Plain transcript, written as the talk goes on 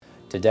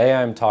Today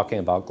I am talking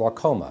about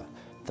glaucoma,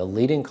 the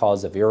leading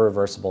cause of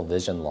irreversible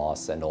vision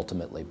loss and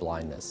ultimately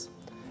blindness.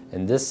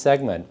 In this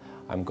segment,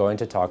 I'm going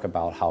to talk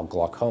about how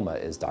glaucoma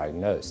is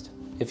diagnosed.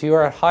 If you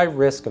are at high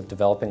risk of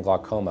developing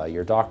glaucoma,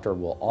 your doctor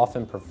will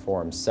often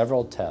perform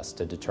several tests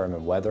to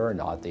determine whether or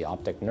not the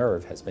optic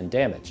nerve has been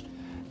damaged.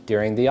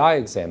 During the eye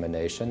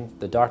examination,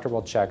 the doctor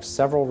will check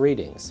several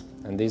readings,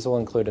 and these will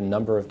include a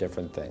number of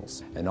different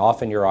things. And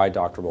often your eye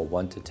doctor will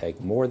want to take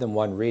more than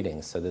one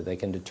reading so that they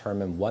can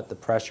determine what the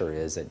pressure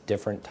is at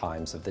different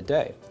times of the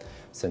day.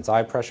 Since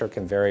eye pressure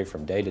can vary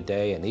from day to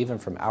day and even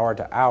from hour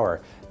to hour,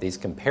 these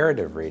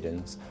comparative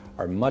readings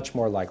are much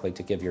more likely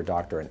to give your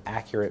doctor an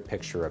accurate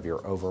picture of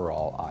your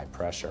overall eye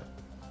pressure.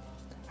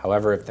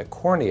 However, if the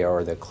cornea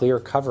or the clear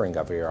covering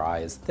of your eye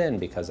is thin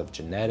because of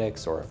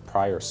genetics or of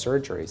prior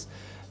surgeries,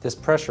 this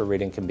pressure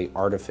reading can be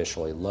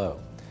artificially low.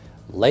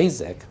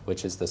 LASIK,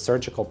 which is the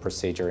surgical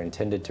procedure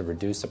intended to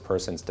reduce a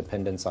person's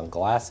dependence on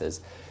glasses,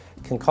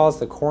 can cause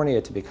the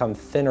cornea to become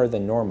thinner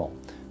than normal.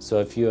 So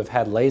if you have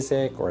had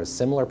LASIK or a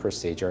similar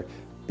procedure,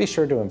 be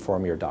sure to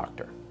inform your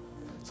doctor.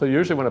 So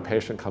usually when a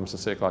patient comes to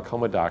see a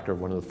glaucoma doctor,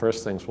 one of the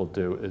first things we'll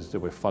do is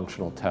do a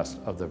functional test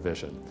of their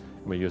vision.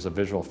 And we use a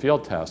visual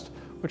field test,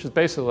 which is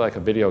basically like a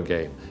video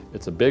game.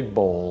 It's a big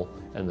bowl,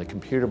 and the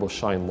computer will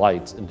shine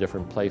lights in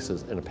different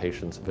places in a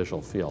patient's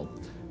visual field.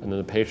 And then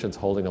the patient's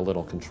holding a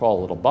little control,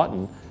 a little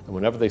button, and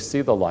whenever they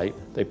see the light,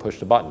 they push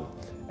the button.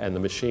 And the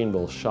machine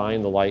will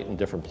shine the light in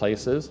different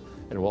places,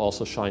 and it will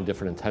also shine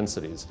different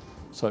intensities.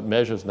 So it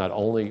measures not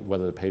only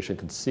whether the patient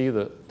can see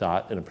the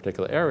dot in a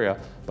particular area,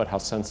 but how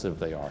sensitive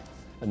they are.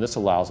 And this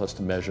allows us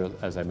to measure,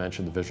 as I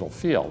mentioned, the visual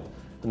field.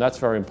 And that's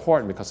very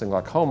important because in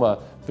glaucoma,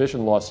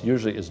 vision loss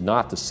usually is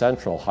not the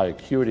central high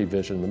acuity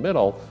vision in the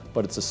middle,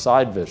 but it's a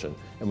side vision,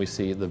 and we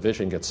see the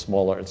vision gets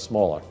smaller and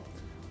smaller.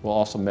 We'll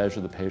also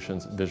measure the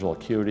patient's visual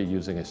acuity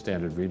using a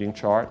standard reading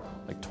chart,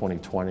 like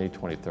 20/20,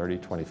 20/30,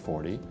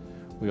 20/40.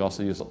 We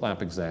also use a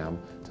lamp exam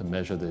to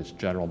measure the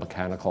general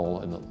mechanical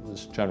and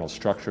the general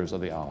structures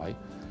of the eye.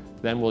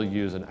 Then we'll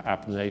use an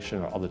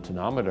applanation or other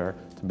tonometer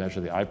to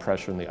measure the eye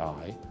pressure in the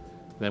eye.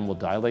 Then we'll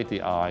dilate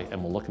the eye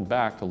and we'll look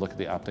back to look at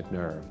the optic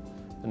nerve.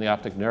 And the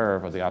optic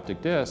nerve, or the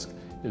optic disc,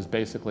 is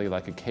basically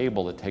like a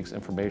cable that takes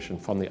information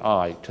from the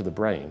eye to the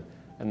brain.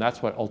 And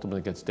that's what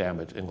ultimately gets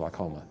damaged in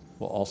glaucoma.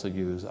 We'll also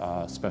use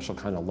a special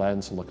kind of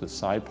lens to look at the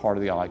side part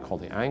of the eye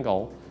called the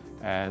angle.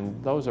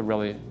 And those are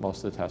really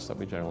most of the tests that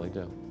we generally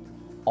do.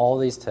 All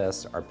these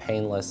tests are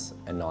painless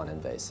and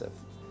non-invasive.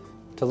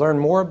 To learn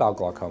more about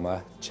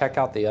glaucoma, check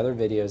out the other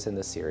videos in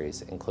the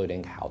series,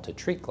 including how to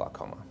treat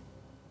glaucoma.